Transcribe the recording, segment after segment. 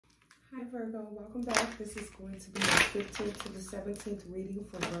Hi Virgo, welcome back. This is going to be the 15th to the 17th reading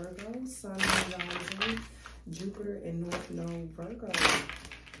for Virgo, Sun, Moon, Rising, Jupiter, and North Node Virgo.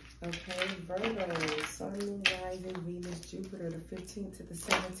 Okay, Virgo, Sun, Moon, Rising, Venus, Jupiter, the 15th to the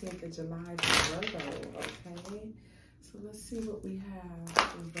 17th of July for Virgo. Okay, so let's see what we have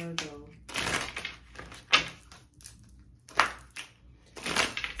for Virgo.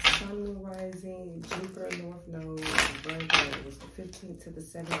 Sun, Moon, Rising, Jupiter, North Node, Virgo. It was the 15th to the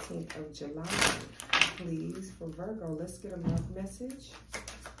 17th of July. Please, for Virgo, let's get a love message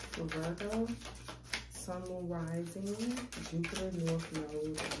for Virgo. Sun, Moon, Rising, Jupiter, North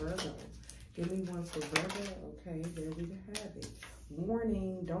Node, Virgo. Give me one for Virgo. Okay, there we have it.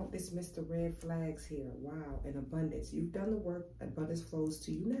 Warning, don't dismiss the red flags here. Wow, and abundance. You've done the work. Abundance flows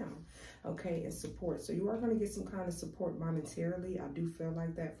to you now. Okay, and support. So you are going to get some kind of support monetarily. I do feel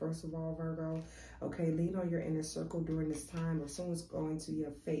like that, first of all, Virgo. Okay, lean on your inner circle during this time, or someone's going to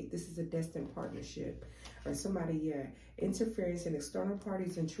your fate. This is a destined partnership. Or somebody, interference in external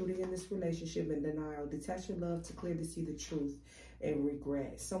parties intruding in this relationship and denial. Detach your love to clearly see the truth and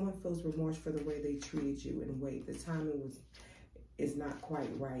regret. Someone feels remorse for the way they treated you, and wait, the timing is not quite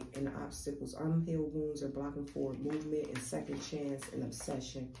right, and the obstacles, unhealed wounds are blocking forward movement and second chance and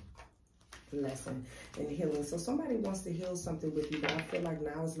obsession, lesson and healing. So somebody wants to heal something with you, but I feel like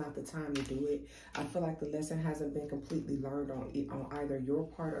now is not the time to do it. I feel like the lesson hasn't been completely learned on either your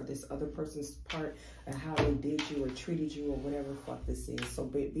part or this other person's part, and how they did you or treated you or whatever the fuck this is. So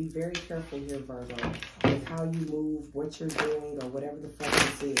be very careful here, Virgo, with how you move, what you're doing, or whatever the fuck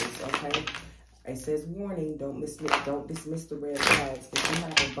this is, okay? It says, warning, don't dismiss the red flags, but you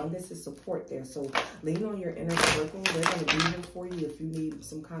have abundance of support there. So lean on your inner circle. They're going to be here for you if you need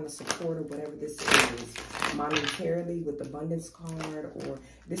some kind of support or whatever this is. Monetarily with the abundance card, or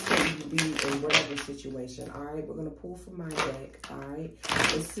this could be in whatever situation. All right, we're going to pull from my deck. All right,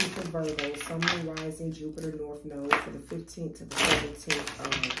 let's see for Virgo, Sun, Moon, Rising, Jupiter, North Node for the 15th to the 17th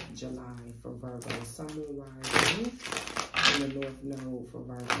of July for Virgo. Sun, Moon, Rising. In the North Node for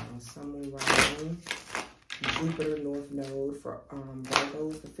Virgo. Sun, Moon, Rising, Jupiter, North Node for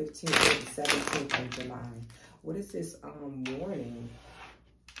Virgos, the 15th to the 17th of July. What is this warning?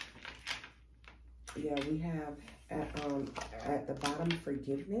 Yeah, we have at the bottom,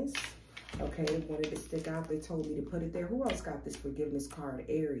 forgiveness. Okay, they wanted to stick out. They told me to put it there. Who else got this forgiveness card?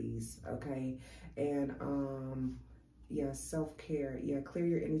 Aries. Okay, and yeah, self-care. Yeah, clear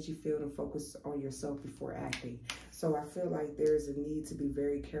your energy field and focus on yourself before acting. So I feel like there's a need to be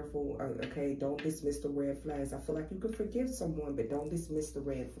very careful. Okay, don't dismiss the red flags. I feel like you can forgive someone, but don't dismiss the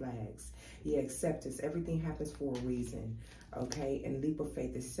red flags. Yeah, acceptance. Everything happens for a reason. Okay, and leap of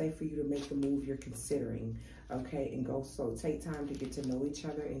faith. It's safe for you to make the move you're considering. Okay, and go slow. Take time to get to know each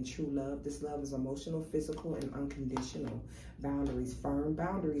other in true love. This love is emotional, physical, and unconditional. Boundaries. Firm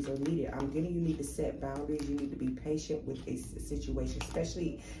boundaries are needed. I'm getting you need to set boundaries. You need to be patient with a situation,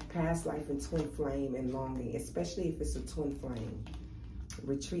 especially past life and twin flame and longing, especially if it's a twin flame.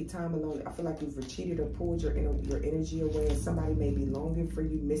 Retreat, time alone. I feel like you've retreated or pulled your energy away, and somebody may be longing for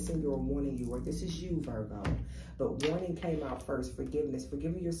you, missing you, or wanting you, or this is you, Virgo. But warning came out first. Forgiveness.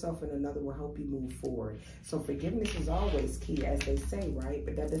 Forgiving yourself and another will help you move forward. So forgiveness is always key, as they say, right?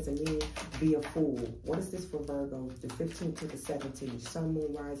 But that doesn't mean be a fool. What is this for Virgo? The 15th to the 17th. Sun,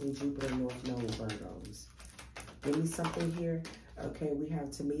 Moon, Rising, Jupiter, North Node, Virgos. Give me something here. Okay, we have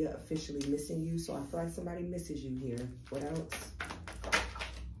Tamia officially missing you. So I feel like somebody misses you here. What else?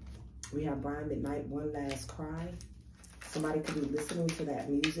 We have Brian McKnight, One Last Cry. Somebody could be listening to that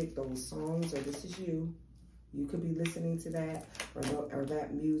music, those songs, or this is you. You could be listening to that or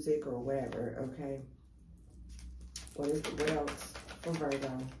that music or whatever, okay? What else for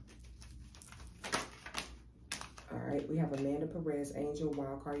Virgo? All right, we have Amanda Perez, Angel,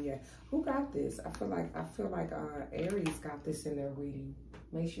 Wild Card. Yeah, who got this? I feel like Aries got this in their reading.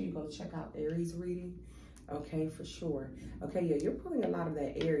 Make sure you go check out Aries reading. Okay, for sure. Okay, yeah, you're pulling a lot of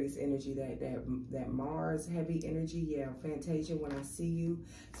that Aries energy, that Mars heavy energy. Yeah, Fantasia, when I see you.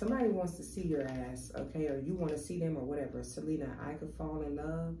 Somebody wants to see your ass, okay, or you want to see them or whatever. Selena, I Could Fall in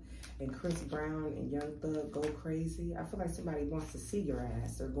Love, and Chris Brown and Young Thug, Go Crazy. I feel like somebody wants to see your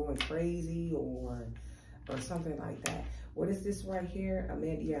ass. They're going crazy or something like that. What is this right here?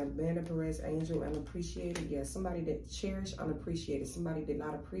 Amanda Perez, Angel, unappreciated. Yeah, somebody that cherished, unappreciated. Somebody did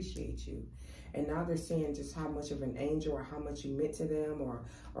not appreciate you. And now they're seeing just how much of an angel or how much you meant to them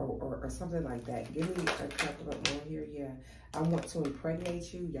or something like that. Give me a couple of more here. Yeah, I want to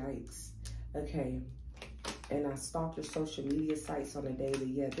impregnate you. Yikes. Okay. And I stalk your social media sites on a daily.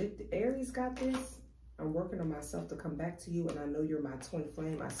 Yeah, Aries got this. I'm working on myself to come back to you, and I know you're my twin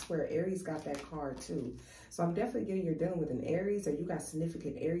flame. I swear, Aries got that card too. So I'm definitely getting you're dealing with an Aries, or you got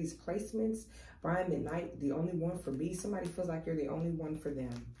significant Aries placements. Brian Midnight, the only one for me. Somebody feels like you're the only one for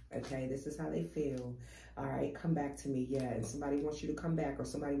them. Okay, this is how they feel. All right, come back to me. Yeah, and somebody wants you to come back, or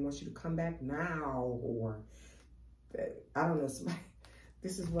somebody wants you to come back now, or I don't know, somebody.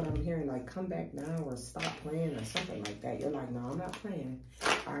 This is what I'm hearing, like, come back now or stop playing or something like that. You're like, no, I'm not playing.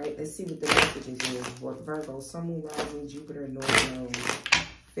 All right, let's see what the messages is. Virgo, Sun, Moon, Rising, Jupiter, North Node,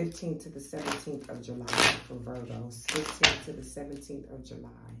 15th to the 17th of July for Virgos. 15th to the 17th of July.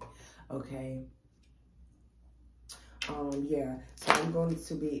 Okay. Yeah, so I'm going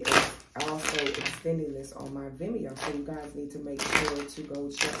to be also extending this on my Vimeo, so you guys need to make sure to go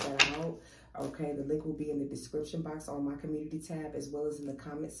check that out. Okay, the link will be in the description box on my community tab, as well as in the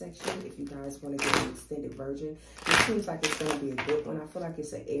comment section if you guys want to get an extended version. It seems like it's going to be a good one. I feel like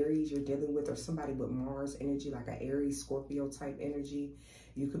it's an Aries you're dealing with, or somebody with Mars energy, like an Aries, Scorpio type energy.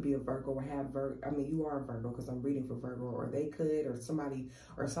 You could be a Virgo or have Virgo. I mean, you are a Virgo because I'm reading for Virgo, or they could, or somebody,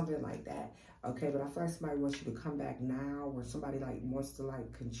 or something like that. Okay, but I feel like somebody wants you to come back now, or somebody like wants to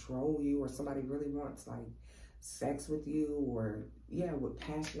like control you, or somebody really wants like sex with you, or yeah, with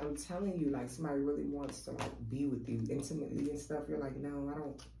passion. I'm telling you, like somebody really wants to like be with you intimately and stuff. You're like, no,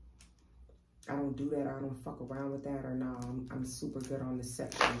 I don't do that. I don't fuck around with that, or no, I'm super good on the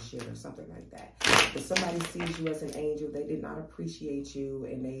sexual shit or something like that. But somebody sees you as an angel. They did not appreciate you,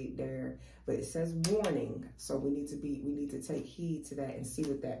 and but it says warning. So we need to take heed to that and see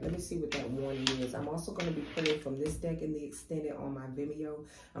what that, let me see what that warning is. I'm also going to be pulling from this deck in the extended on my Vimeo.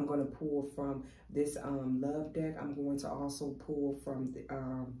 I'm going to pull from this love deck. I'm going to also pull from the,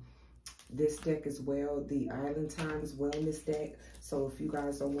 this deck as well, the Island Times Wellness deck. So if you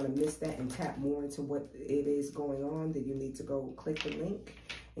guys don't want to miss that and tap more into what it is going on, then you need to go click the link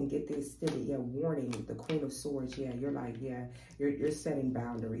and get the extended. Yeah, warning, the Queen of Swords. Yeah, you're like, yeah, you're setting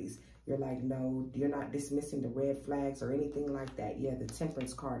boundaries. You're like, no, you're not dismissing the red flags or anything like that. Yeah, the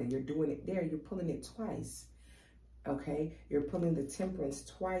Temperance card, and you're doing it there. You're pulling it twice. Okay, you're pulling the Temperance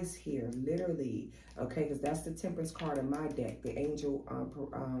twice here, literally. Okay, because that's the Temperance card in my deck, the Angel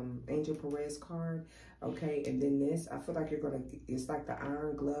Perez card. Okay, and then this, I feel like you're gonna, it's like the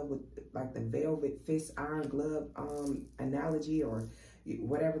iron glove with like the velvet fist iron glove analogy, or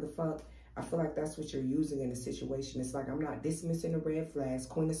whatever the fuck. I feel like that's what you're using in the situation. It's like, I'm not dismissing the red flags.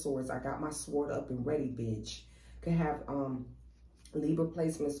 Queen of Swords, I got my sword up and ready, bitch. Could have Libra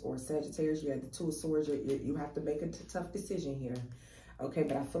placements or Sagittarius. You have the Two of Swords. You have to make a tough decision here. Okay,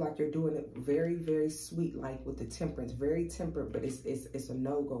 but I feel like you're doing it very, very sweet, like with the Temperance. Very tempered, but it's a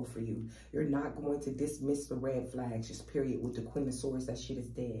no-go for you. You're not going to dismiss the red flags, just period, with the Queen of Swords. That shit is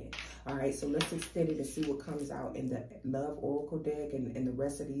dead. All right, so let's extend it and see what comes out in the Love Oracle deck and the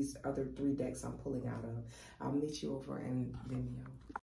rest of these other 3 decks I'm pulling out of. I'll meet you over in Vimeo.